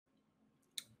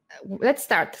let's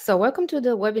start. So welcome to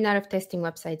the webinar of testing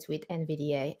websites with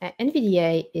NVDA.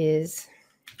 NVDA is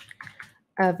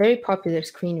a very popular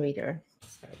screen reader.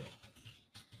 Sorry.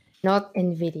 Not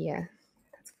NVIDIA.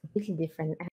 That's a completely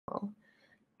different animal.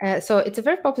 So it's a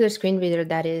very popular screen reader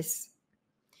that is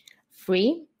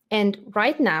free. And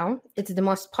right now, it's the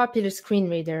most popular screen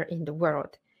reader in the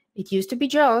world. It used to be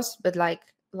JAWS, but like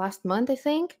last month, I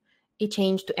think, it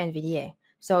changed to NVDA.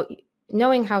 So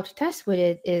knowing how to test with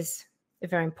it is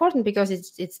very important because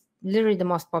it's literally the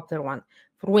most popular one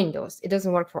for Windows. It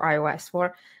doesn't work for iOS.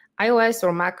 For iOS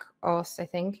or Mac OS, I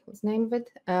think was the name of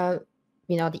it.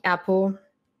 The Apple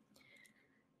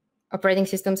operating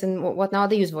systems and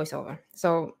whatnot, they use VoiceOver.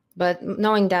 So, but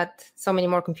knowing that so many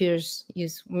more computers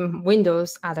use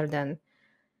Windows other than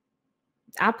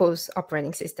Apple's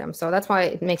operating system, so that's why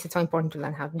it makes it so important to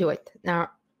learn how to do it. Now,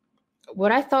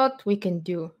 what I thought we can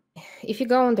do, if you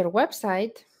go on their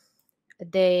website,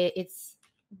 they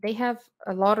have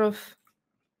a lot of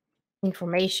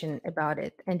information about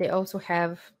it, and they also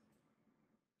have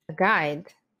a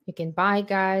guide. You can buy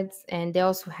guides, and they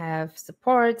also have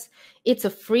supports. It's a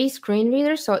free screen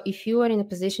reader, so if you are in a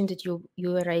position that you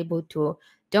are able to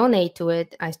donate to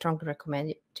it, I strongly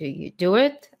recommend you do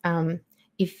it,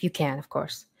 if you can, of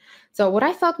course. So what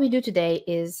I thought we do today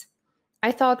is,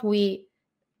 I thought we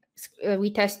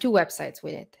test two websites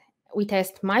with it. We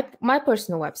test my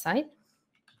personal website,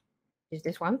 is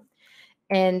this one,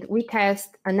 and we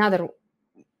test another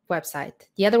website.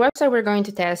 The other website we're going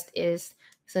to test is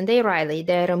Sunday Riley.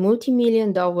 They're a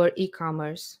multi-million-dollar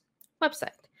e-commerce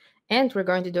website. And we're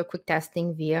going to do a quick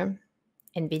testing via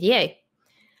NVDA.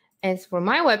 As for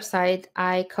my website,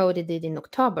 I coded it in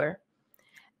October,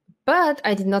 but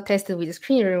I did not test it with the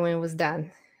screen reader when it was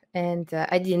done. And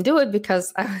I didn't do it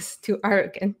because I was too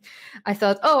arrogant. I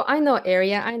thought, oh, I know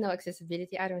area, I know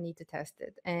accessibility, I don't need to test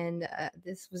it. And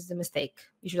this was the mistake.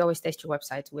 You should always test your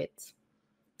website with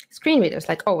screen readers,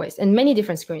 like always, and many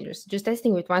different screen readers. Just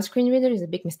testing with one screen reader is a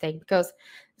big mistake because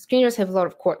screen readers have a lot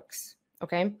of quirks,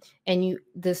 okay? And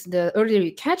the earlier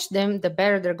you catch them, the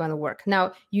better they're going to work.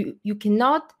 Now, you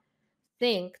cannot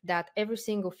think that every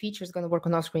single feature is going to work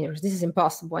on all screen readers. This is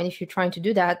impossible. And if you're trying to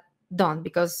do that, don't,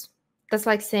 because that's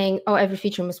like saying, oh, every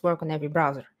feature must work on every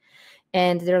browser.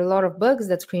 And there are a lot of bugs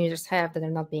that screen readers have that are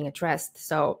not being addressed.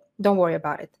 So don't worry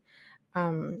about it.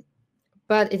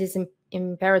 But it is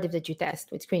imperative that you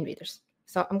test with screen readers.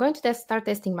 So I'm going to start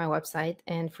testing my website,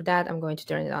 and for that I'm going to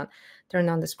turn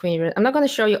on the screen reader. I'm not going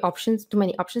to show you too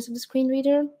many options of the screen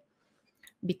reader,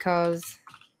 because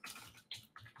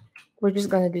we're just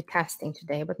going to do testing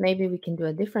today, but maybe we can do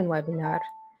a different webinar.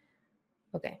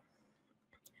 Okay.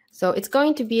 So it's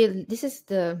going to be, this is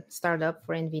the startup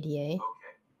for NVDA.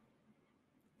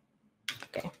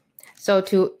 Okay. So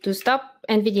to stop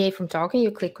NVDA from talking,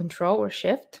 you click Control or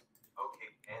Shift.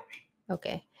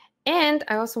 Okay, and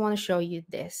I also want to show you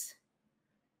this.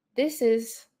 This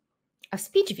is a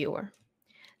speech viewer.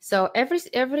 So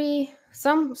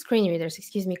some screen readers,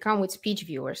 come with speech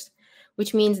viewers,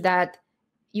 which means that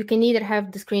you can either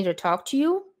have the screen reader talk to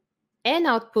you and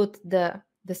output the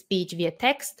speech via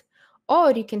text,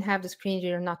 or you can have the screen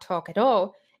reader not talk at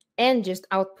all and just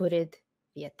output it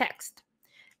via text.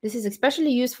 This is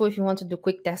especially useful if you want to do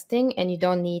quick testing and you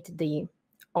don't need the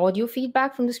audio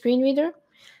feedback from the screen reader.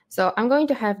 So I'm going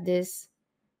to have this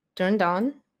turned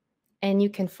on, and you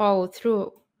can follow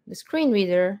through the screen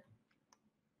reader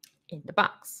in the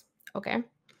box. Okay.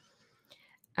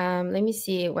 Let me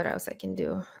see what else I can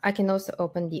do. I can also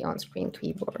open the on-screen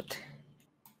keyboard.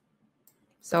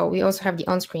 So we also have the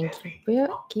on-screen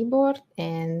keyboard,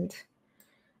 and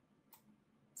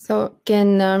so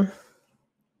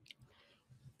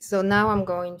so now I'm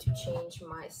going to change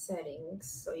my settings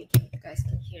so you guys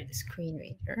can hear the screen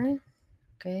reader.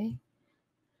 Okay.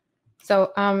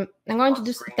 So I'm going to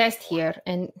do a test here,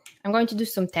 and I'm going to do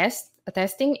some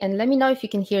testing, and let me know if you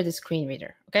can hear the screen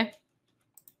reader, okay?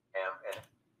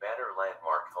 Banner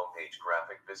landmark homepage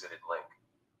graphic visited link.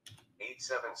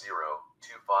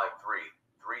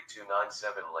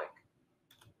 870-253-3297 link.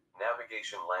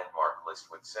 Navigation landmark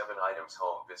list with 7 items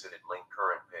home visited link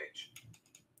current page.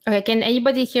 Okay, can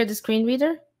anybody hear the screen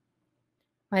reader?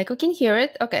 Michael can hear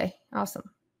it. Okay, awesome.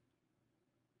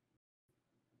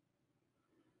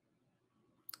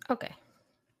 Okay.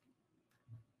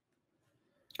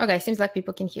 Okay, seems like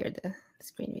people can hear the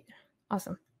screen reader.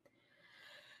 Awesome.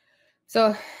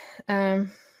 So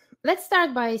let's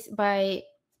start by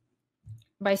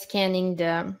scanning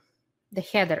the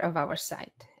header of our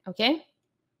site. Okay.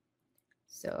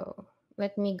 So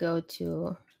let me go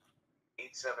to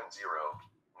 870.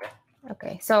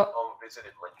 Okay, so home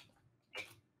visited link.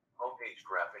 Homepage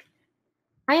graphic.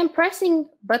 I am pressing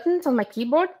buttons on my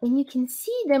keyboard, and you can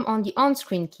see them on the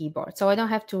on-screen keyboard. So I don't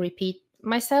have to repeat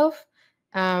myself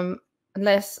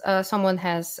unless someone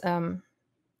has,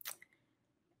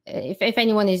 if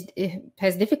anyone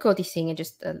has difficulty seeing it,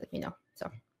 just let me know.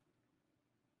 So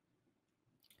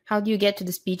how do you get to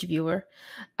the speech viewer?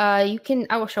 I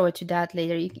will show it to that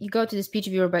later. You go to the speech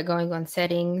viewer by going on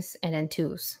settings and then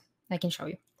tools. I can show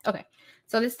you. Okay,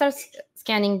 so let's start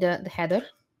scanning the header.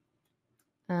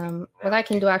 What I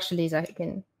can do actually is I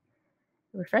can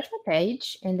refresh my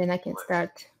page, and then I can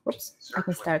start, I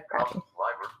can start typing.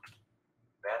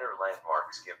 Banner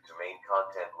landmark, skip to main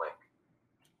content link.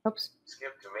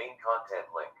 Skip to main content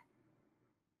link.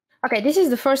 Okay, this is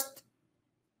the first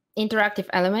interactive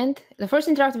element. The first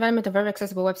interactive element of every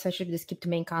accessible website should be the skip to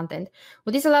main content.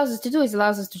 What this allows us to do is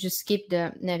allows us to just skip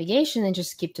the navigation and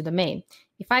just skip to the main.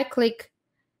 If I click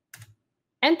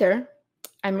enter,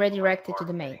 I'm redirected to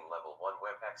the main. Level 1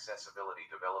 web accessibility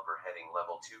developer heading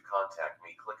level 2 contact me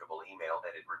clickable email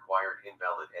edit required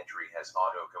invalid entry has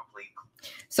autocomplete.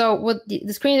 So what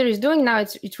the screen reader is doing now,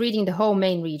 it's reading the whole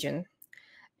main region.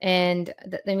 And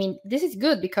I mean, this is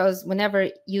good because whenever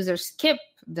users skip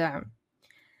the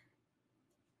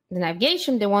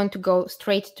navigation, they want to go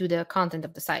straight to the content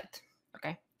of the site.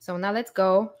 Okay, so now let's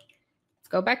go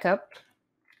back up.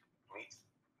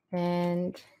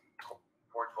 And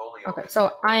okay,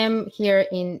 so I am here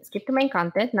in skip to main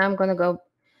content. Now I'm going to go.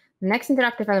 The next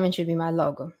interactive element should be my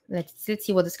logo. Let's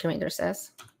see what the screen reader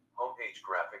says. Homepage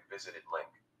graphic visited link.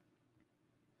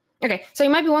 Okay, so you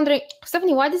might be wondering,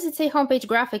 Stefany, why does it say homepage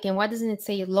graphic and why doesn't it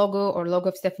say logo or logo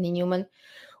of Stefany Newman?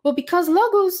 Well, because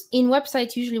logos in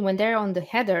websites, usually when they're on the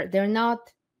header, they're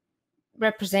not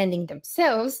representing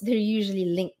themselves. They're usually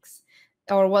links,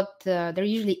 or they're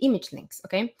usually image links,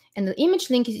 okay? And the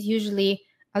image link is usually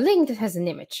a link that has an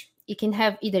image. It can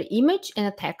have either image and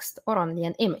a text or only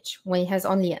an image. When it has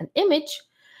only an image,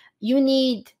 you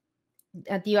need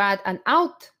you add an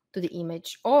out to the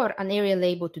image or an area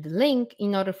label to the link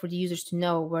in order for the users to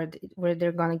know where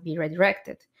they're going to be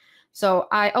redirected. So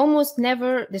I almost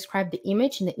never describe the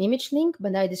image in the image link,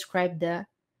 but I describe the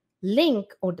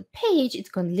link or the page it's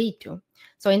going to lead to.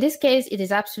 So in this case, it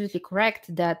is absolutely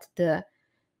correct that the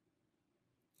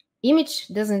image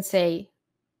doesn't say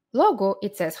logo,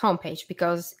 it says homepage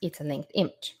because it's a linked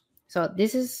image. So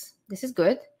this is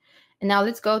good. And now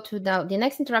let's go to the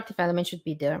next interactive element should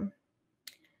be the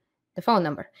phone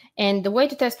number. And the way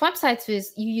to test websites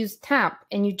is you use tab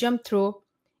and you jump through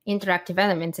interactive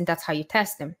elements, and that's how you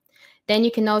test them. Then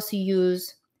you can also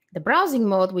use the browsing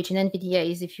mode, which in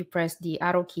NVDA is if you press the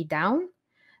arrow key down,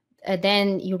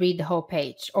 then you read the whole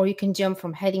page, or you can jump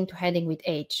from heading to heading with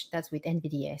H. That's with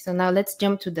NVDA. So now let's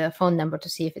jump to the phone number to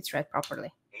see if it's read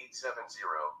properly.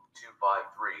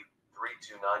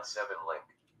 870-253-3297 link.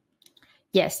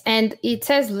 Yes, and it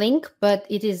says link, but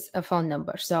it is a phone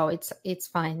number, so it's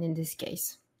fine in this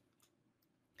case.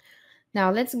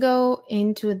 Now let's go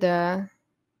into the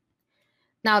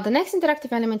next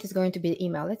interactive element is going to be the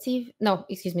email. Let's see if, no,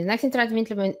 excuse me, the next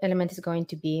interactive element is going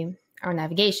to be our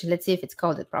navigation. Let's see if it's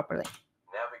coded properly.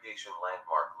 Navigation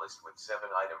landmark list with 7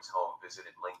 items home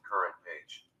visited link current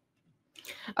page.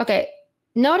 Okay,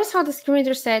 notice how the screen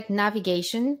reader said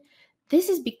navigation. This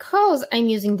is because I'm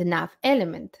using the nav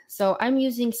element. So I'm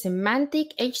using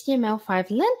semantic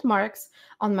HTML5 landmarks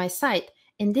on my site,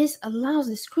 and this allows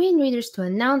the screen readers to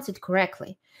announce it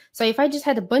correctly. So if I just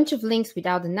had a bunch of links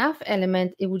without the nav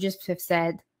element, it would just have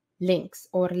said links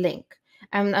or link.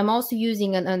 And I'm also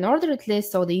using an ordered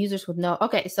list so the users would know,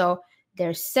 okay, so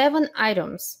there's 7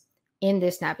 items in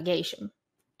this navigation.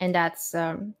 And that's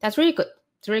really good.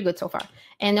 It's really good so far.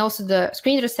 And also the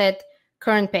screen reader said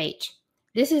current page.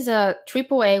 This is a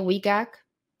AAA WCAG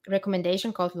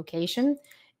recommendation called location.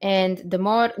 And the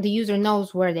more the user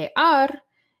knows where they are,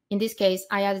 in this case,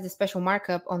 I added a special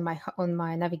markup on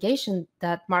my navigation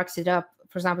that marks it up.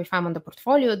 For example, if I'm on the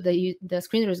portfolio, the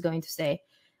screen reader is going to say,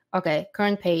 okay,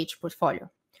 current page, portfolio.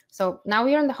 So now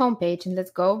we are on the home page, and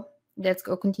let's go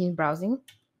continue browsing.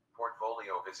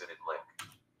 Portfolio visited link,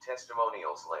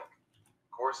 testimonials link,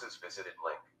 courses visited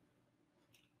link,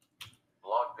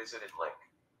 blog visited link.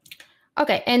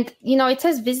 Okay, and it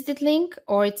says visited link,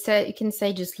 or you can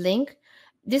say just link.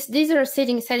 These are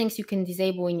settings you can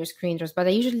disable in your screen readers, but I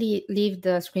usually leave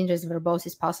the screen readers verbose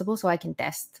as possible so I can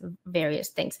test various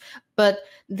things. But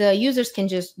the users can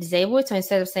just disable it. So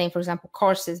instead of saying, for example,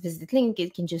 courses visited link,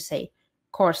 it can just say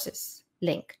courses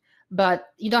link.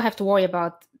 But you don't have to worry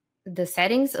about the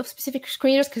settings of specific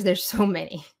screen readers because there's so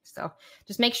many. So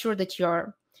just make sure that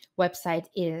your website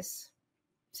is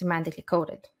semantically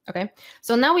coded. Okay,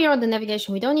 so now we are on the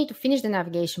navigation. We don't need to finish the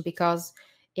navigation because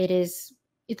it is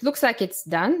it looks like it's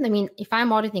done. I mean, if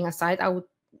I'm auditing a site,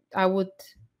 I would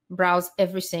browse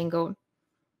every single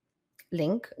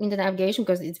link in the navigation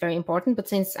because it's very important. But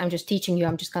since I'm just teaching you,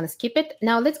 I'm just going to skip it.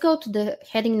 Now let's go to the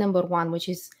heading number 1, which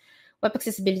is Web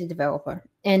Accessibility Developer.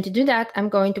 And to do that, I'm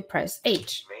going to press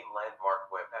H. Main landmark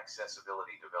Web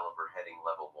Accessibility Developer heading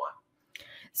level 1.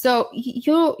 So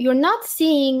you're not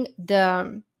seeing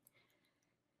the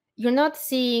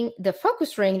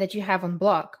focus ring that you have on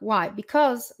block. Why?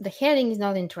 Because the heading is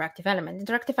not an interactive element.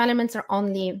 Interactive elements are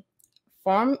only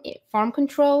form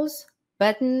controls,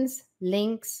 buttons,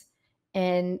 links,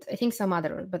 and I think some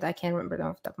other, but I can't remember them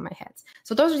off the top of my head.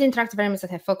 So those are the interactive elements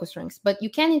that have focus rings, but you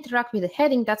can interact with the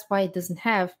heading. That's why it doesn't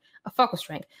have a focus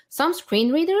ring. Some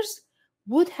screen readers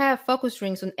would have focus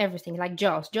rings on everything, like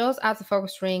JAWS. JAWS adds a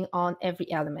focus ring on every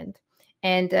element.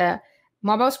 And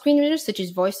mobile screen readers such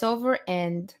as VoiceOver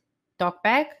and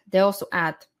TalkBack, they also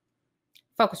add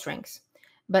focus rings,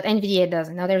 but NVDA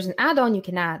doesn't. Now there's an add-on you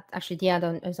can add. Actually, the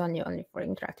add-on is only for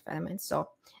interactive elements. So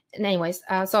anyways,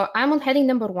 so I'm on heading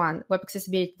number 1, Web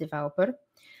Accessibility Developer,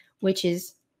 which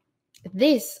is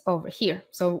this over here.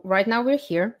 So right now we're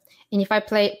here, and if I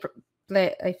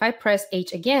if I press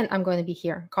H again, I'm going to be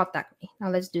here. Contact me. Now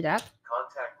let's do that.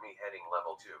 Contact me heading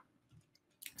level 2.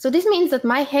 So this means that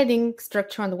my heading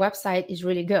structure on the website is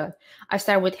really good. I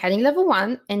start with heading level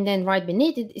 1, and then right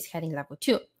beneath it is heading level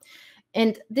 2.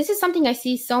 And this is something I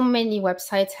see so many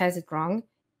websites has it wrong.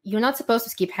 You're not supposed to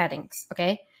skip headings,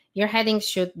 okay? Your headings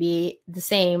should be the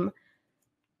same.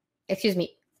 Excuse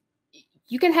me.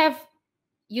 You can have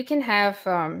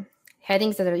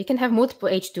headings that you can have multiple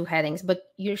H2 headings,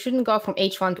 but you shouldn't go from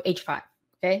H1 to H5,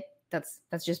 okay?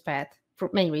 That's just bad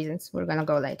for many reasons. We're gonna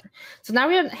go later. So now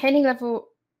we're heading level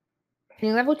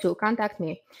 2, contact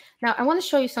me. Now I want to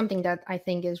show you something that I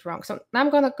think is wrong. So now I'm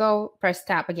gonna go press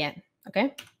tab again, okay?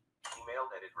 Email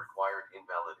edit required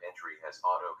invalid entry has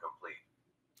autocomplete.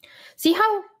 See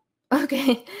how,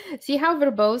 okay, see how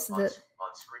verbose the,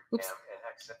 on screen, oops,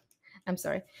 I'm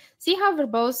sorry. See how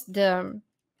verbose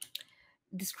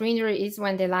the screen reader is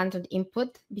when they land on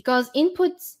input? Because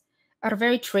inputs are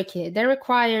very tricky. They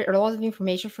require a lot of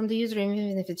information from the user,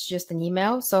 even if it's just an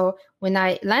email. So when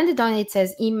I landed on it, it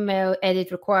says email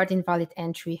edit required invalid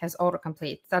entry has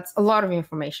autocomplete. That's a lot of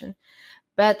information.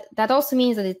 But that also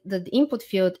means that the input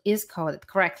field is coded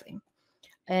correctly.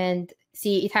 And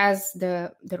see, it has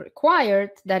the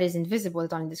required that is invisible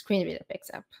that only the screen reader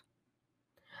picks up.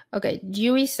 Okay,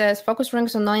 Dewey says focus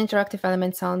rings on non-interactive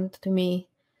elements sound to me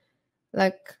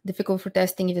like difficult for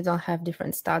testing if you don't have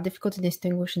different style. Difficult to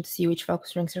distinguish and to see which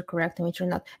focus rings are correct and which are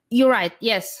not. You're right,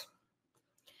 yes.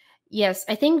 Yes,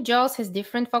 I think JAWS has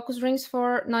different focus rings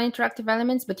for non-interactive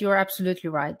elements, but you're absolutely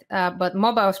right. But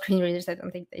mobile screen readers, I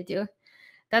don't think they do.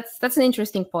 That's an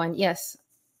interesting point, yes.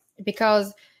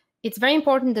 Because it's very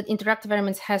important that interactive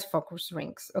elements has focus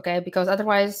rings, okay? Because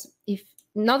otherwise, if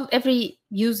not every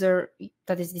user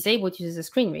that is disabled uses a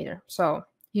screen reader. So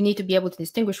you need to be able to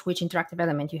distinguish which interactive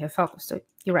element you have focused. So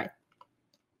you're right.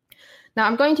 Now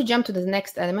I'm going to jump to the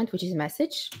next element, which is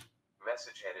message.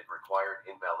 Message edit required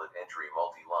invalid entry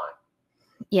multi-line.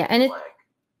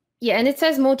 Yeah, and it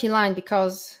says multi-line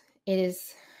because it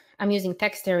is, I'm using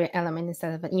text area element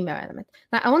instead of an email element.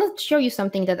 Now I want to show you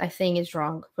something that I think is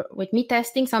wrong. With me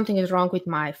testing, something is wrong with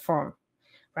my form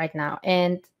right now.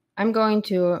 And I'm going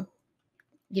to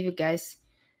give you guys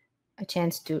a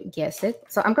chance to guess it.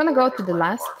 So I'm going to go to the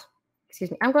last,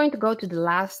 I'm going to go to the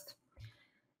last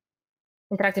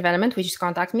interactive element, which is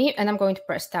contact me, and I'm going to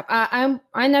press tab. I'm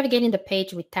navigating the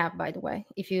page with tab, by the way,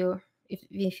 if you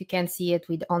can see it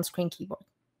with the on-screen keyboard.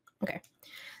 Okay,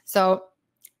 so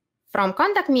from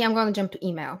contact me, I'm going to jump to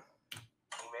email.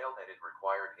 Email edit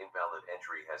required invalid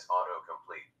entry has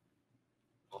autocomplete.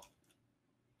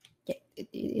 Yeah,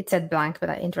 it said blank, but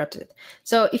I interrupted it.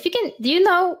 So if you can, do you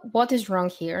know what is wrong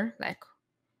here? Like,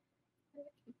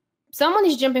 someone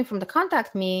is jumping from the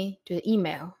contact me to the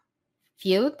email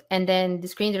field, and then the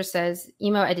screen reader says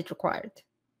email edit required.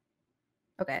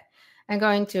 Okay, I'm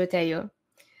going to tell you.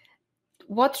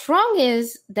 What's wrong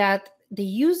is that the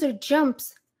user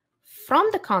jumps from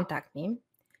the contact me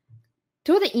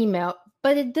to the email,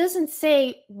 but it doesn't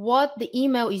say what the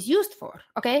email is used for,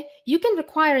 okay? You can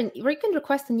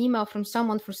request an email from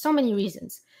someone for so many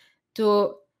reasons: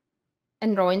 to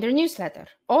enroll in their newsletter,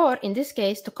 or in this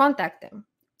case, to contact them,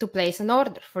 to place an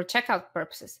order for checkout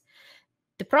purposes.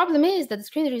 The problem is that the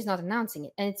screen reader is not announcing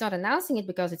it, and it's not announcing it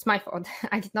because it's my fault.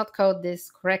 I did not code this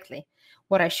correctly.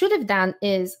 What I should have done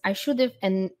is I should have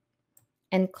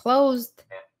enclosed,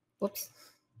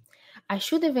 I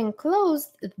should have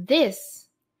enclosed this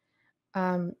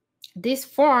this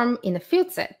form in a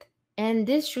field set. And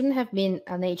this shouldn't have been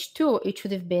an H2, it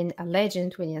should have been a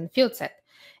legend within a field set.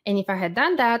 And if I had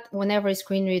done that, whenever a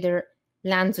screen reader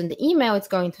lands on the email, it's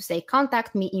going to say,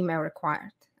 contact me, email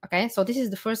required. Okay, so this is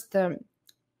the first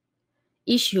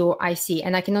issue I see.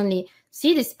 And I can only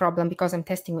see this problem because I'm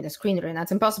testing with a screen reader, and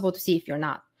it's impossible to see if you're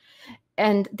not.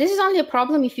 And this is only a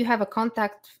problem if you have a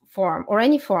contact form or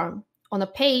any form on a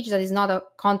page that is not a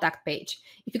contact page.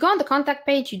 If you go on the contact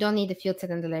page, you don't need the field set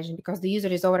and the legend because the user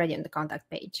is already on the contact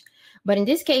page. But in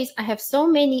this case, I have so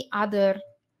many other,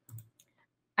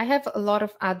 I have a lot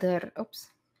of other,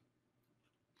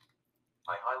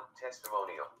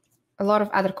 testimonial. A lot of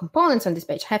other components on this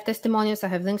page. I have testimonials, I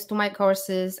have links to my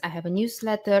courses, I have a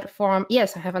newsletter form.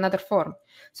 Yes, I have another form.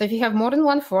 So if you have more than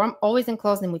one form, always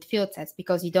enclose them with field sets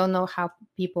because you don't know how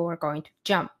people are going to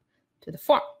jump to the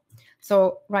form.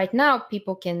 So right now,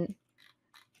 people can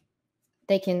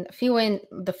fill in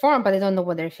the form, but they don't know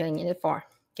what they're filling in it for.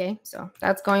 Okay, so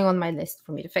that's going on my list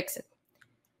for me to fix it.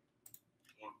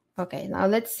 Okay, now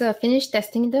let's finish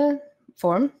testing the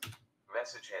form.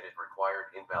 Message edit required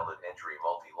invalid entry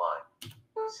multi-line.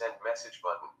 Send message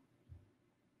button.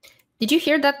 Did you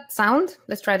hear that sound?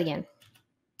 Let's try it again.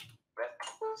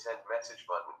 Send message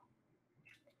button.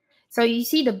 So you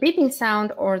see the beeping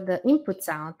sound or the input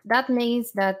sound. That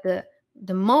means that the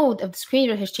mode of the screen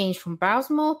reader has changed from browse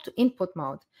mode to input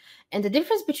mode. And the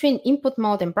difference between input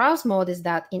mode and browse mode is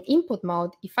that in input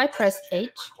mode, if I press H,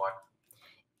 web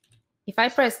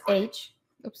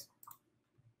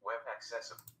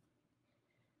accessible.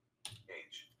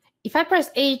 H. If I press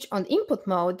H on input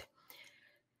mode,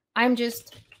 I'm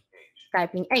just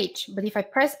typing H. But if I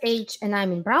press H and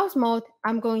I'm in browse mode,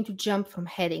 I'm going to jump from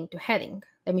heading to heading.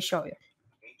 Let me show you.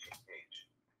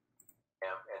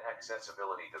 And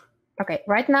accessibility to... Okay,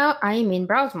 right now I am in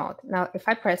browse mode. Now if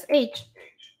I press H.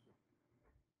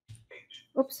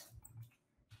 Oops.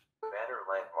 Banner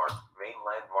landmark, main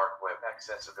landmark web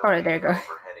accessibility. All right, there you go.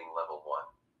 Heading level 1.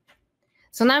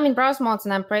 So now I'm in browse mode,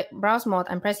 and I'm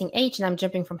pressing H, and I'm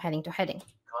jumping from heading to heading.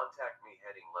 Contact me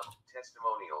heading level,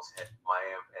 testimonials head,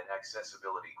 MyAmp and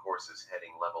accessibility courses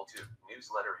heading level 2,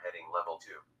 newsletter heading level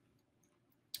 2.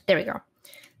 There we go.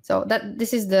 So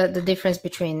this is the difference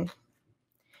between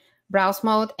browse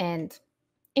mode and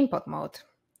input mode.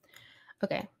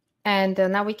 Okay, and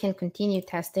now we can continue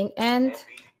testing. And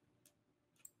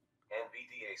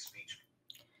NVDA speech.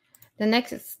 The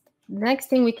next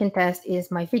thing we can test is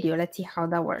my video. Let's see how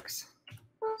that works.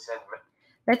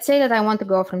 Let's say that I want to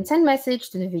go from send message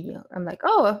to the video. I'm like,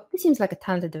 oh, this seems like a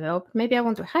talented developer. Maybe I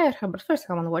want to hire her, but first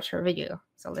I want to watch her video.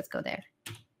 So let's go there.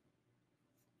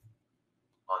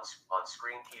 On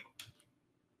screen keep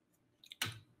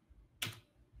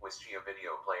Wistia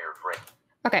video player frame.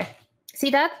 Okay,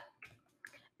 see that?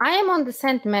 I am on the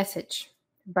send message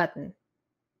button.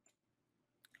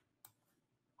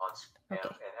 And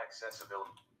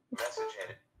accessibility message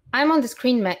edit. I'm on the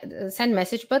send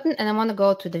message button and I want to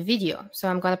go to the video. So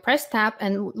I'm going to press tab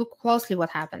and look closely what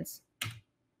happens.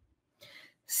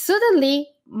 Suddenly,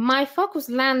 my focus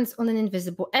lands on an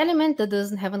invisible element that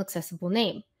doesn't have an accessible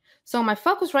name. So my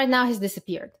focus right now has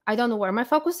disappeared. I don't know where my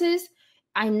focus is.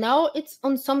 I know it's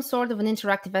on some sort of an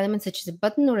interactive element, such as a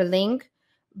button or a link,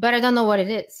 but I don't know what it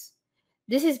is.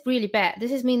 This is really bad.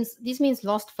 This means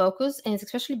lost focus, and it's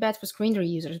especially bad for screen reader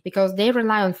users because they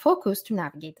rely on focus to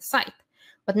navigate the site.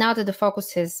 But now that the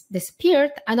focus has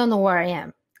disappeared, I don't know where I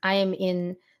am. I am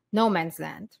in no man's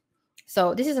land.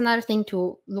 So this is another thing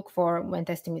to look for when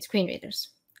testing with screen readers.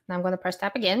 Now I'm going to press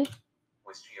tab again.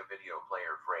 Wistia video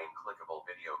player frame clickable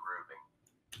video grouping.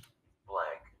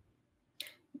 Blank.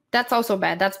 That's also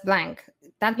bad. That's blank.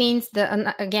 That means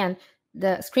again,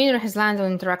 the screen reader has landed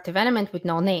on an interactive element with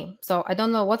no name. So I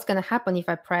don't know what's going to happen if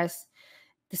I press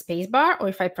the space bar or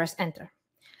if I press enter.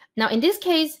 Now in this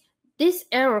case, this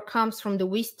error comes from the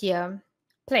Wistia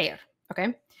player,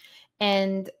 okay?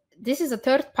 And this is a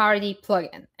third-party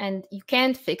plugin, and you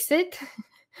can't fix it.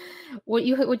 What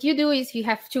you do is you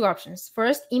have two options.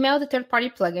 First, email the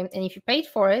third-party plugin, and if you paid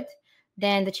for it,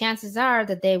 then the chances are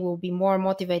that they will be more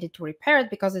motivated to repair it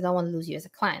because they don't want to lose you as a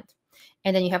client.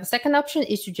 And then you have a second option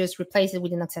is to just replace it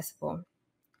with an accessible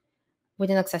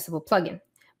plugin.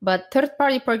 But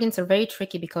third-party plugins are very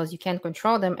tricky because you can't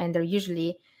control them, and they're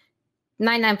usually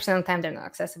 99% of the time they're not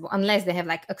accessible unless they have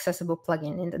like accessible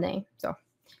plugin in the name. So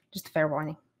just a fair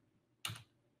warning.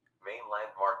 Main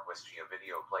landmark Wistia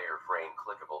video player frame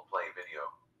clickable play video.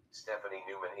 Stefany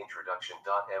Newman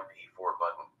introduction.mp4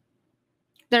 button.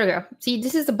 There we go. See,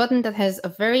 this is a button that has a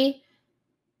very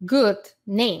good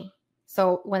name.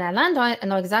 So when I land on it, I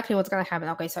know exactly what's going to happen.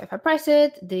 Okay, so if I press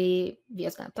it, the video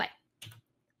is going to play.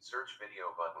 Search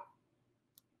video button.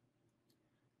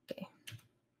 Okay.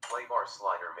 Play bar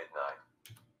slider midnight.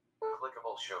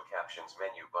 Clickable show captions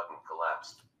menu button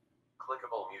collapsed.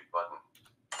 Clickable mute button.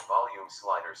 Volume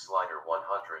slider slider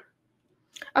 100.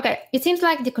 Okay, it seems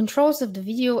like the controls of the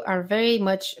video are very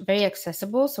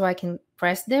accessible, so I can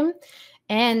press them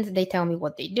and they tell me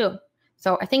what they do.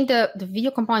 So I think the video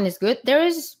component is good. There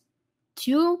is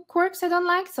 2 quirks I don't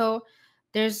like. So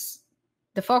there's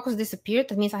the focus disappeared.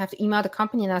 That means I have to email the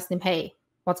company and ask them, hey,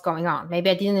 what's going on? Maybe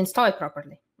I didn't install it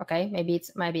properly. Okay, maybe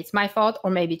it's my fault, or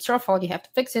maybe it's your fault. You have to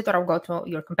fix it, or I'll go to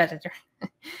your competitor.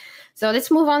 So let's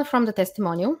move on from the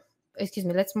testimonial. Excuse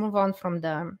me. Let's move on from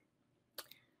the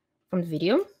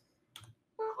video.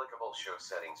 Clickable show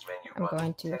settings menu I'm button.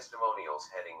 going to Testimonials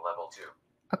heading level 2.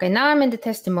 Okay, now I'm in the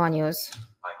testimonials.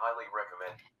 I highly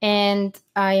recommend. And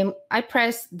I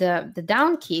press the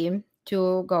down key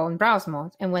to go on browse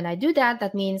mode. And when I do that,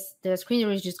 that means the screen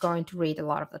reader is just going to read a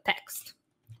lot of the text.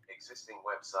 Existing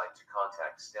website to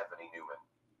contact Stefany Newman.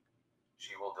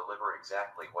 She will deliver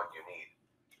exactly what you need.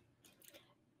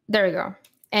 There we go.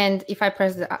 And if I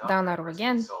press the down arrow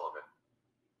again,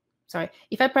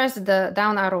 if I press the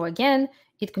down arrow again,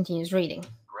 it continues reading.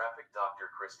 Graphic Dr.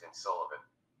 Kristen Sullivan.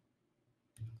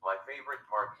 My favorite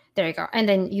part. There you go. And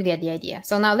then you get the idea.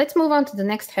 So now let's move on to the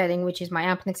next heading, which is my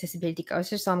app and accessibility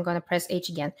cursor. So I'm going to press H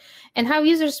again. And how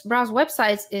users browse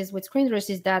websites is with screen readers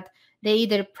is that they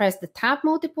either press the tab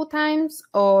multiple times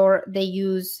or they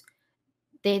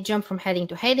jump from heading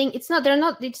to heading. It's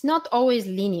not always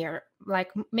linear.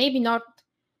 Like maybe not.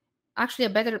 Actually, a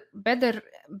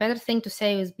better thing to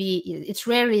say is it's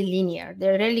rarely linear. They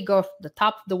rarely go from the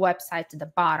top of the website to the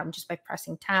bottom just by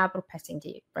pressing tab or pressing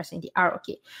the arrow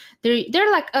key.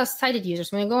 They're like us sighted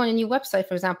users. When you go on a new website,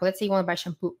 for example, let's say you want to buy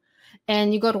shampoo,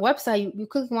 and you go to a website, you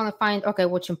quickly want to find, okay,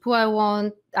 what shampoo I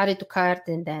want, add it to cart,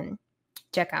 and then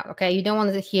check out. Okay, you don't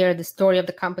want to hear the story of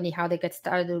the company, how they get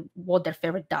started, what their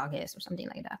favorite dog is, or something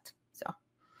like that. So,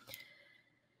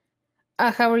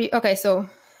 how are you? Okay, so.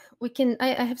 I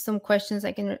have some questions.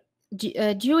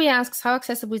 Dewey asks, how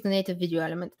accessible is the native video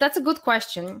element? That's a good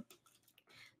question.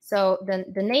 So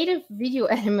the native video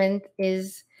element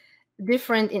is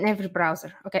different in every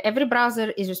browser. Okay, every browser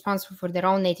is responsible for their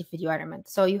own native video element.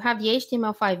 So you have the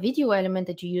HTML5 video element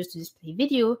that you use to display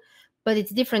video, but it's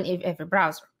different in every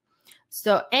browser.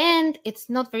 So, and it's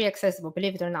not very accessible,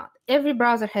 believe it or not. Every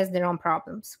browser has their own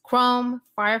problems. Chrome,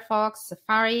 Firefox,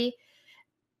 Safari.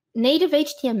 Native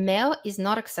HTML is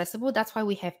not accessible. That's why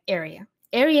we have Area.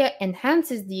 Area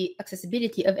enhances the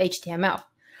accessibility of HTML.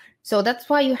 So that's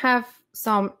why you have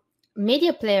some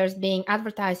media players being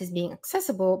advertised as being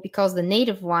accessible because the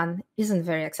native one isn't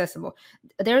very accessible.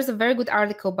 There's a very good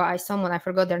article by someone, I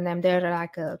forgot their name. They're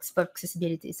like a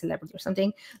accessibility celebrity or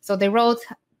something. So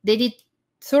they did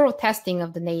thorough testing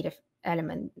of the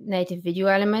native video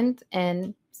element,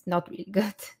 and it's not really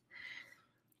good.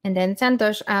 And then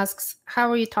Santosh asks, how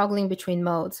are you toggling between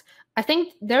modes? I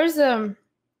think there's a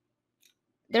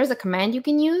command you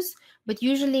can use, but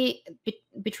usually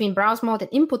between browse mode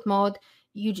and input mode,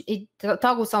 it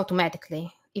toggles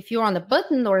automatically. If you're on a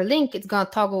button or a link, it's going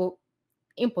to toggle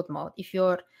input mode. If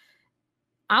you're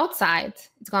outside,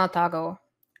 it's going to toggle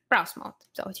browse mode.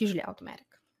 So it's usually automatic.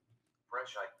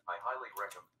 Fresh, I highly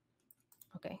recommend.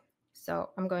 Okay, so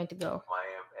I'm going to go. My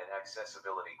AMP and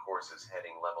accessibility courses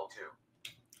heading level 2.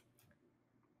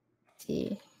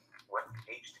 See.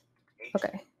 H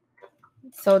okay.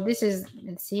 So this is,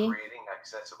 let's see. Creating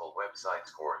accessible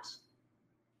websites course.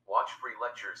 Watch free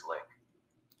lectures link.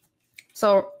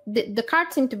 So the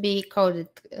cards seem to be coded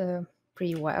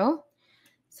pretty well.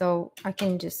 So I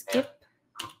can just skip.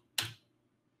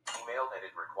 Email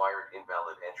edit required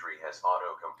invalid entry has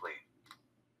autocomplete.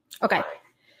 Okay. Blank.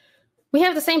 We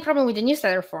have the same problem with the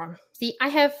newsletter form. See, I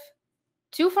have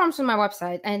 2 forms on my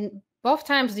website, and both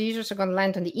times the users are going to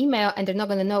land on the email and they're not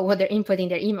going to know what they're inputting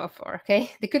their email for,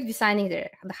 okay? They could be signing their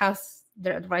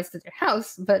advice to their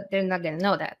house, but they're not going to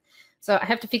know that. So I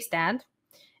have to fix that.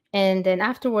 And then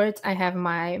afterwards, I have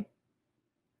my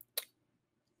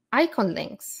icon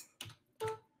links.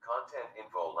 Content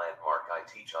info landmark I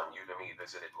teach on Udemy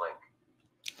visited link.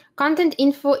 Content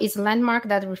info is a landmark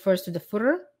that refers to the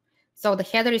footer. So the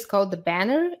header is called the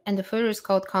banner and the footer is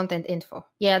called content info.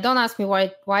 Yeah, don't ask me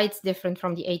why it's different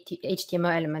from the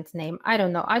HTML element name. I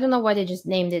don't know. I don't know why they just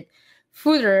named it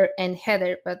footer and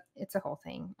header, but it's a whole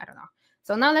thing. I don't know.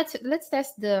 So now let's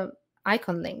test the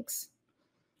icon links.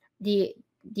 The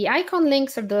icon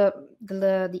links are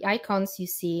the icons you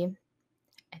see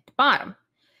at the bottom.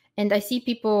 And I see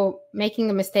people making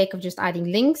the mistake of just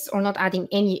adding links or not adding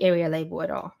any area label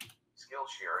at all.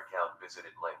 Skillshare account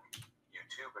visited link.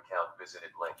 YouTube account visited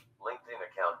link. LinkedIn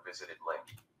account visited link.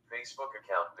 Facebook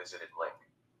account visited link.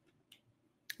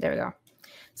 There we go.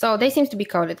 So they seem to be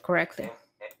coded correctly.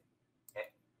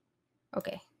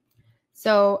 Okay.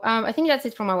 So I think that's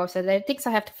it from my website. There are things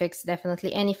I have to fix,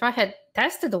 definitely. And if I had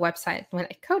tested the website when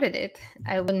I coded it,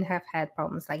 I wouldn't have had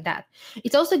problems like that.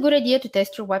 It's also a good idea to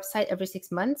test your website every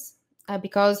 6 months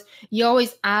because you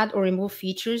always add or remove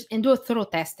features and do a thorough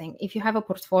testing. If you have a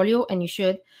portfolio, and you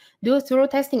should, do a thorough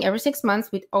testing every 6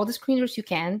 months with all the screen readers you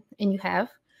can and you have,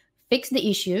 fix the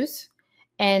issues,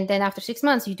 and then after 6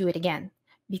 months, you do it again.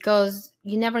 Because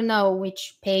you never know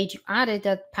which page you added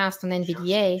that passed on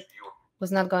NVDA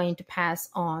was not going to pass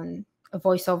on a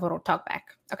voiceover or talkback.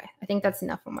 Okay, I think that's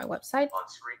enough for my website.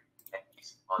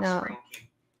 Now,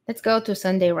 let's go to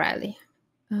Sunday Riley.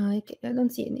 I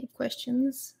don't see any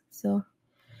questions, so we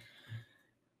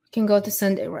can go to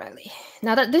Sunday Riley.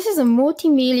 Now, that this is a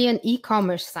multi-million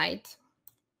e-commerce site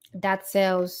that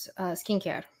sells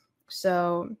skincare.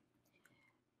 So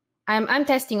I'm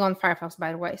testing on Firefox,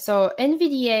 by the way. So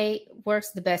NVDA works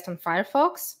the best on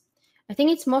Firefox. I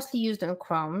think it's mostly used on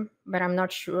Chrome, but I'm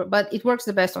not sure. But it works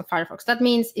the best on Firefox. That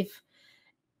means if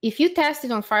you test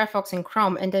it on Firefox and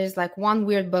Chrome and there's like one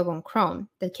weird bug on Chrome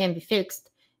that can be fixed,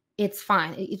 it's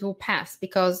fine. It will pass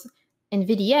because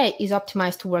NVDA is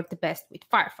optimized to work the best with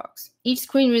Firefox. Each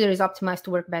screen reader is optimized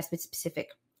to work best with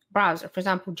specific browser. For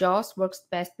example, JAWS works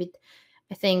best with,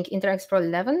 I think, Internet Explorer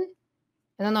 11.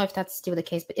 I don't know if that's still the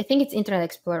case, but I think it's Internet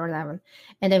Explorer 11.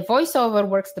 And then VoiceOver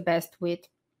works the best with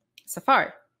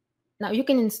Safari. Now, you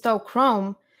can install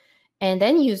Chrome and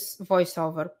then use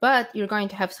VoiceOver, but you're going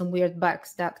to have some weird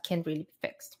bugs that can't really be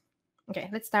fixed. Okay,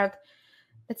 let's start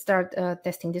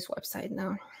testing this website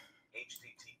now.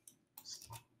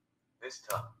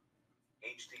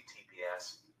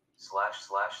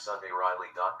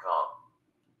 https://sundayriley.com.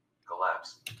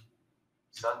 Collapse.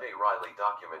 Sunday Riley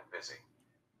document busy.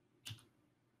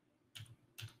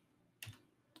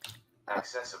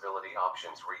 Accessibility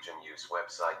options region use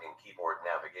website in keyboard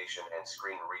navigation and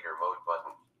screen reader mode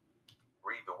button.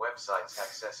 Read the website's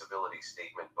accessibility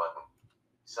statement button.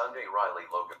 Sunday Riley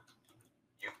logo.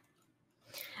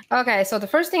 Okay, so the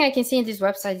first thing I can see in this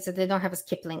website is that they don't have a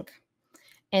skip link.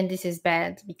 And this is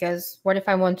bad because what if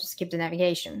I want to skip the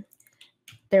navigation?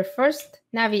 Their first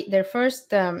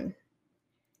interactive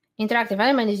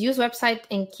element is use website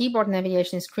in keyboard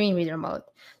navigation screen reader mode.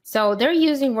 So they're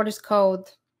using what is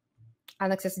called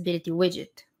an accessibility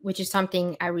widget, which is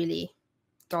something I really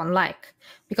don't like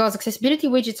because accessibility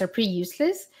widgets are pretty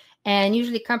useless, and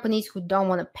usually companies who don't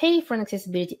want to pay for an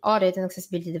accessibility audit, an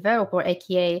accessibility developer,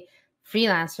 aka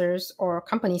freelancers or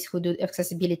companies who do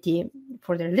accessibility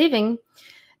for their living,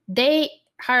 they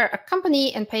hire a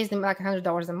company and pays them like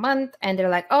 $100 a month, and they're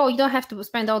like, oh, you don't have to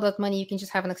spend all that money, you can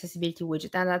just have an accessibility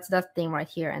widget. And that's that thing right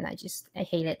here, and I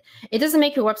hate it. It doesn't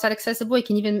make your website accessible. It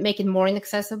can even make it more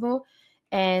inaccessible,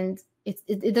 and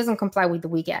it doesn't comply with the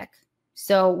WCAG.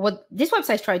 So what this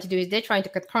website tries to do is they're trying to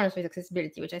cut corners with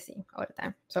accessibility, which I see all the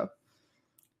time. So,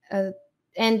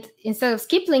 and instead of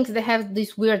skip links, they have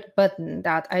this weird button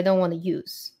that I don't want to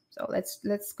use. So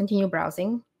let's continue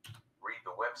browsing. Read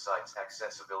the website's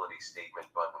accessibility statement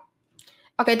button.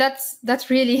 Okay, that's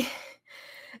really,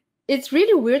 it's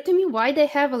really weird to me why they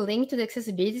have a link to the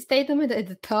accessibility statement at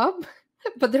the top,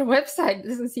 but their website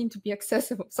doesn't seem to be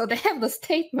accessible. So they have the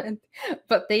statement,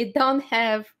 but they haven't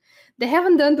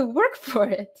done the work for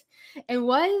it. And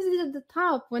why is it at the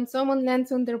top when someone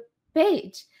lands on their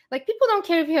page? Like, people don't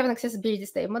care if you have an accessibility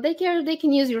statement. They care if they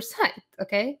can use your site,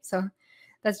 okay? So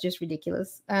that's just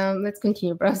ridiculous. Let's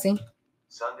continue browsing.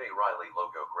 Sunday Riley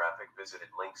logo graphic visited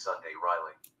link Sunday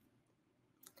Riley.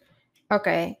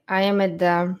 Okay, I am at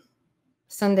the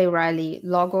Sunday Riley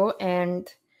logo,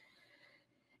 and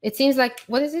it seems like,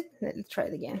 what is it? Let's try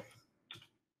it again.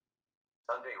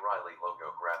 Sunday Riley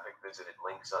logo graphic visited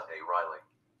link Sunday Riley.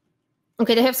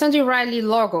 Okay, they have Sunday Riley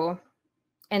logo,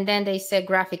 and then they say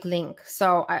graphic link.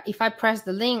 So if I press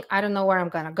the link, I don't know where I'm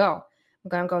gonna go. I'm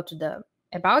gonna go to the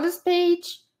About Us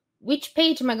page. Which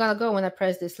page am I gonna go when I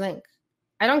press this link?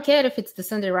 I don't care if it's the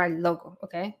Sunday Riley logo,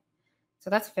 okay? So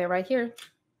that's fair right here.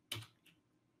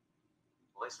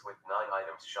 List with 9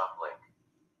 items shop link.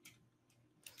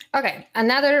 Okay,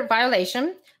 another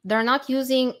violation. They're not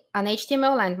using an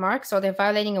HTML landmark, so they're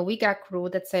violating a WCAG rule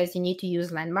that says you need to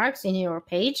use landmarks in your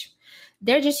page.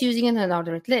 They're just using an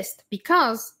unordered list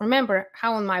because remember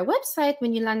how on my website,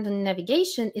 when you land on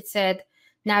navigation, it said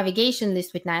navigation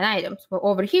list with 9 items. Well,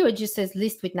 over here, it just says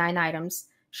list with 9 items,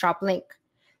 shop link.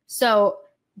 So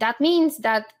that means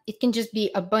that it can just be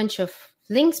a bunch of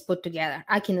links put together.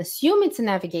 I can assume it's a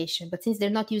navigation, but since they're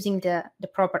not using the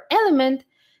proper element,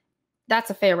 that's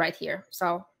a fail right here.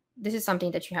 So this is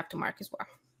something that you have to mark as well.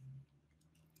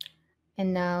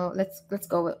 And now let's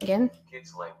go again.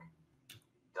 Kids link.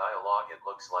 Dialog, it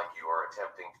looks looks like you are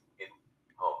attempting it.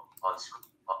 Home. On screen.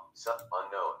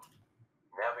 Unknown.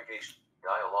 Navigation.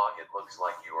 Dialog. It looks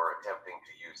like you are attempting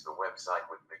to use the website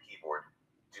with the keyboard.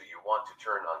 Do you want to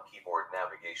turn on keyboard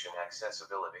navigation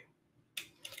accessibility?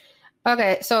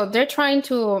 Okay, so they're trying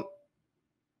to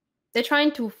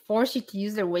force you to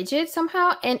use their widget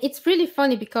somehow, and it's really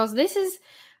funny because this is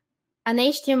an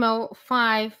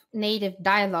HTML5 native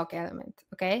dialog element,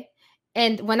 okay?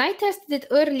 And when I tested it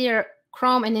earlier,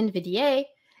 Chrome and NVDA,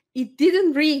 it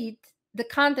didn't read the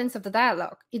contents of the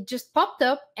dialog. It just popped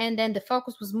up and then the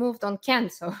focus was moved on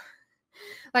cancel.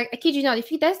 Like, I kid you not,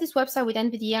 if you test this website with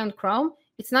NVDA and Chrome,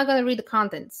 it's not going to read the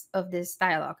contents of this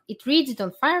dialog. It reads it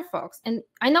on Firefox. And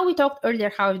I know we talked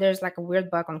earlier how if there's like a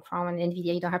weird bug on Chrome and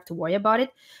NVDA, you don't have to worry about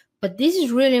it. But this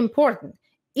is really important.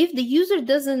 If the user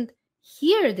doesn't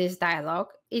hear this dialog,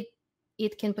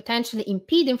 it can potentially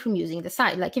impede them from using the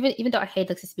site. Like even though I hate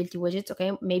accessibility widgets,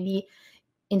 okay, maybe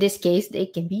in this case they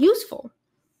can be useful.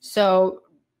 So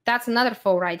that's another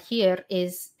flaw right here,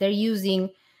 is they're using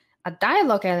a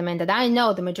dialog element that I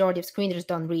know the majority of screen readers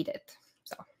don't read it.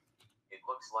 So it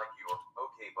looks like your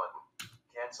OK button,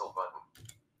 cancel button,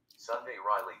 Sunday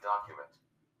Riley document.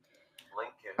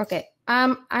 Link kids. Okay.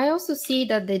 I also see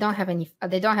that they don't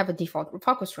have a default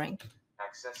focus ring.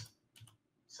 Access.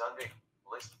 Sunday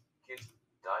list kids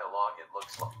dialog. It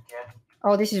looks like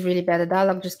Oh, this is really bad. The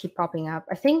dialog just keep popping up.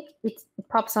 I think it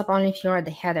pops up only if you're at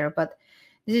the header, but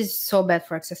this is so bad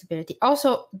for accessibility.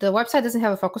 Also, the website doesn't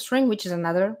have a focus ring, which is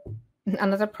another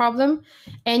problem.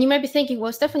 And you might be thinking,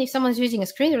 well, Stefany, if someone's using a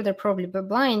screen reader, they're probably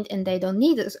blind and they don't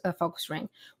need a focus ring.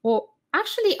 Well,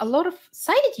 actually, a lot of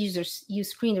sighted users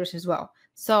use screen readers as well.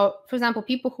 So, for example,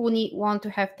 people who want to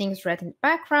have things read in the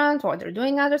background, or they're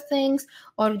doing other things,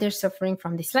 or they're suffering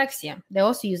from dyslexia, they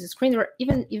also use a screen reader,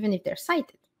 even if they're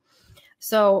sighted.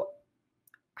 So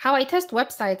how I test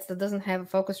websites that doesn't have a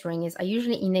focus ring is I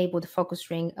usually enable the focus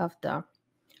ring of the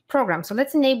program. So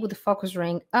let's enable the focus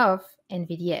ring of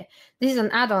NVDA. This is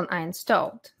an add-on I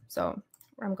installed. So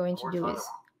what I'm going to do is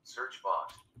search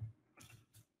box.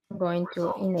 I'm going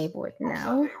to enable it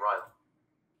now.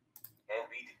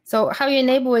 So how you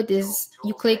enable it is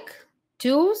you click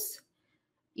Tools,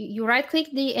 you right-click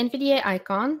the NVDA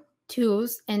icon,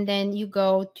 Tools, and then you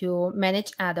go to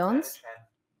Manage Add-ons.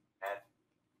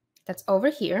 That's over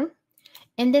here.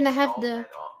 And then I have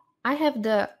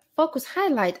the Focus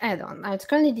Highlight add-on. Now it's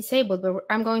currently disabled, but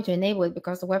I'm going to enable it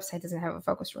because the website doesn't have a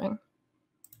focus ring.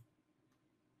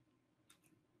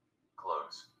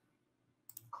 Close.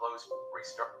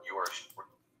 Restart.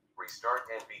 Restart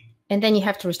NVDA. And then you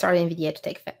have to restart NVDA to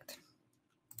take effect.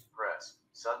 Press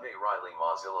Sunday Riley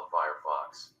Mozilla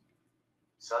Firefox.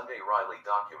 Sunday Riley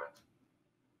document.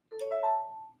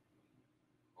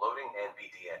 Loading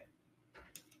NVDA.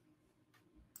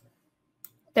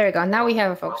 There we go. Now we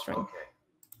have a focus ring. Okay.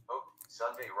 Oh,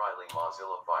 Sunday Riley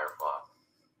Mozilla Firefox.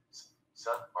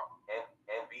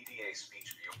 NVDA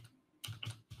speech view.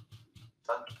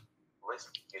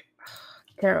 List.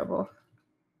 Terrible.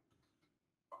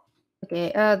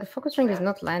 Okay, the focus ring is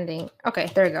not landing. Okay,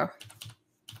 there we go.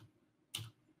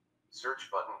 Search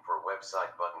button for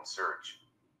website button search.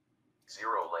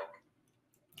 0 link.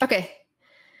 Okay.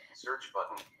 Search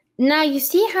button. Now you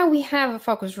see how we have a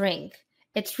focus ring.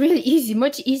 It's really easy,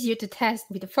 much easier to test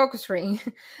with a focus ring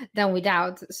than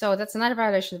without. So that's another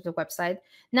violation of the website.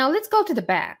 Now let's go to the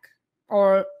back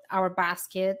or our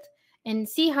basket and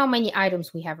see how many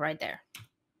items we have right there.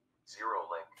 0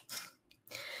 link.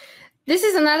 This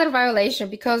is another violation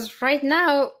because right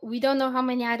now we don't know how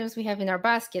many items we have in our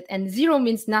basket, and 0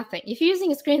 means nothing. If you're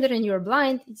using a screen reader and you're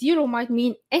blind, 0 might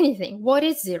mean anything. What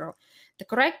is 0? The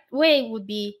correct way would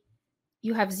be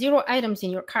you have 0 items in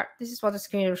your cart. This is what the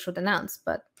screen reader should announce,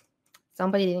 but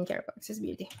somebody didn't care about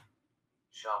accessibility.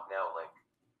 Shop now link.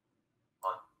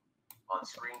 On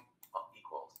screen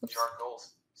equals. Oops.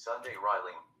 Charcoals. Sunday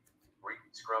Riley.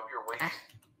 Scrub your weight.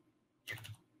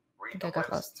 Read the I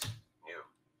got lost. New.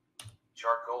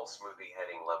 Charcoal smoothie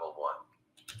heading level 1.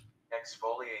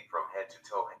 Exfoliate from head to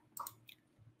toe.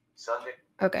 Sunday.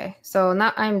 Okay, so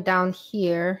now I'm down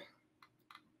here.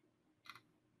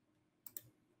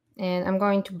 And I'm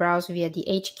going to browse via the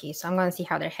H key. So I'm going to see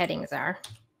how their headings are.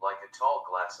 Like a tall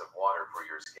glass of water for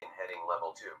your skin heading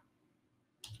level 2.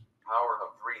 Power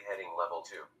of 3 heading level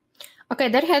 2. Okay,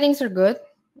 their headings are good.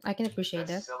 I can appreciate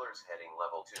that. Bestsellers heading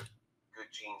level 2. Good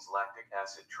Genes lactic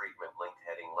acid treatment linked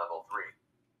heading level 3.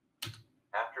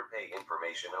 Afterpay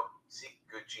information see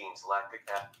Good Genes lactic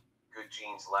Good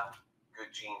Genes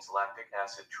lactic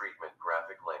acid treatment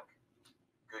graphic link.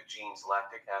 Good Genes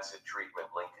lactic acid treatment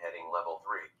linked heading level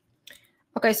 3.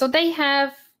 Okay, so they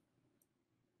have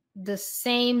the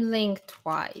same link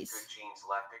twice. Good Genes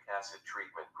lactic acid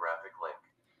treatment graphic link.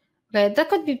 Okay, that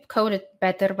could be coded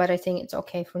better, but I think it's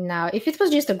okay for now. If it was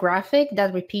just a graphic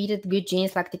that repeated good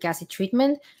genes lactic acid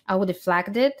treatment, I would have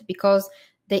flagged it because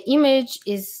the image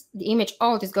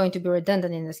alt is going to be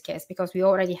redundant in this case because we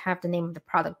already have the name of the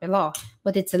product below.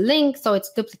 But it's a link, so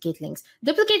it's duplicate links.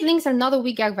 Duplicate links are not a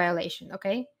WCAG violation,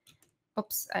 okay?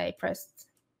 Oops, I pressed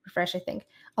refresh, I think.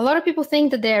 A lot of people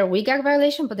think that they're WCAG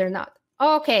violation, but they're not.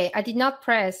 Oh, okay, I did not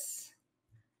press,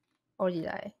 or did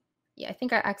I? Yeah, I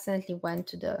think I accidentally went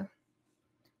to the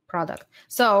product.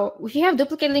 So if you have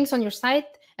duplicate links on your site,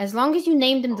 as long as you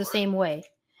name them the same way,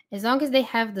 as long as they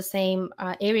have the same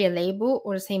area label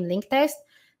or the same link text,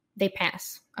 they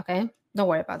pass, okay? Don't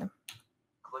worry about them.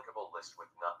 Clickable list with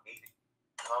not 80.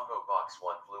 Combo box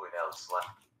 1 fluid ounce slap.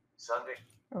 Sunday.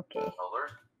 Okay.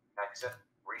 Alert. Accept.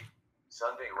 Read.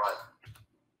 Sunday run.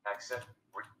 Accept.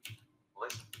 Read.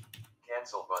 List.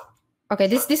 Cancel button. Okay,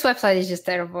 this website is just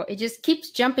terrible. It just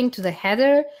keeps jumping to the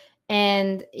header,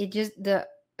 and it just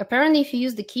apparently if you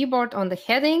use the keyboard on the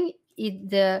heading,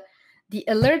 the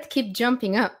alert keeps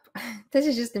jumping up. This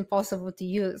is just impossible to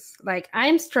use. Like,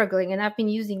 I'm struggling, and I've been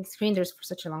using screen readers for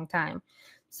such a long time.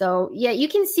 So yeah, you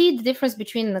can see the difference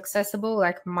between an accessible,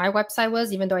 like my website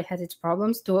was, even though it has its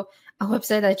problems, to a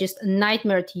website that's just a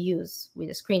nightmare to use with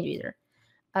a screen reader.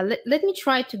 Let me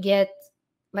try to get,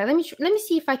 like, let me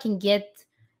see if I can get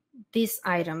this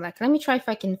item. Like, let me try if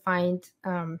I can find,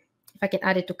 if I can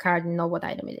add it to cart and know what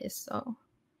item it is. So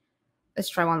let's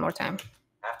try one more time.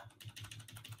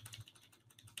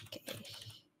 Okay.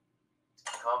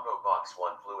 Combo box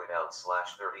 1 fluid ounce /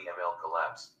 30 ml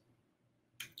collapse.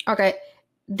 Okay,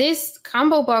 this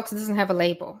combo box doesn't have a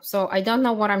label, so I don't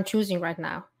know what I'm choosing right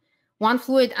now. 1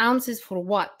 fluid ounce is for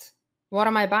what? What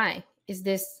am I buying? Is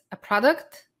this a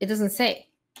product? It doesn't say.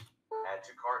 Add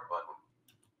to cart button.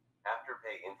 After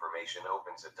pay information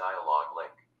opens a dialog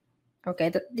link. Okay,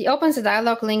 the opens a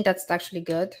dialog link, that's actually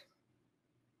good.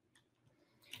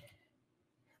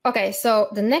 Okay, so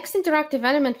the next interactive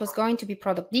element was going to be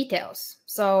product details.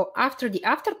 So after the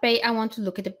afterpay, I want to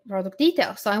look at the product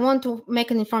details. So I want to make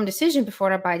an informed decision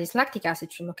before I buy this lactic acid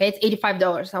treatment. Okay, it's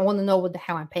 $85. I want to know what the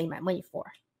hell I'm paying my money for.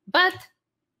 But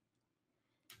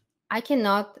I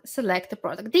cannot select the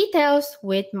product details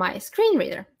with my screen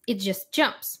reader. It just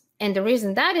jumps. And the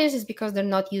reason that is because they're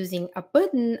not using a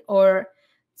button, or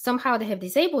somehow they have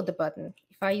disabled the button.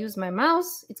 If I use my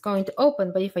mouse, it's going to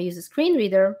open. But if I use a screen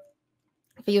reader,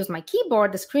 if I use my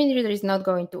keyboard, the screen reader is not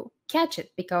going to catch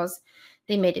it because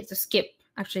they made it to skip.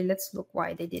 Actually, let's look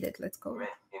why they did it. Let's go. Developer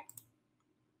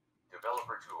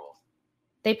tools.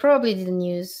 They probably didn't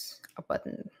use a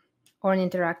button or an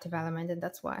interactive element, and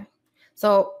that's why.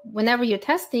 So whenever you're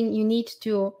testing, you need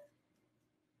to,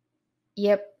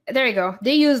 yep, there you go.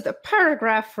 They used a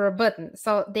paragraph for a button.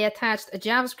 So they attached a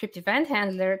JavaScript event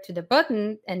handler to the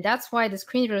button, and that's why the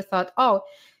screen reader thought, oh,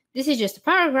 this is just a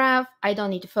paragraph, I don't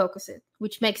need to focus it,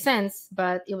 which makes sense,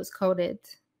 but it was coded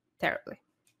terribly.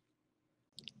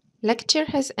 Lecture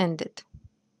has ended.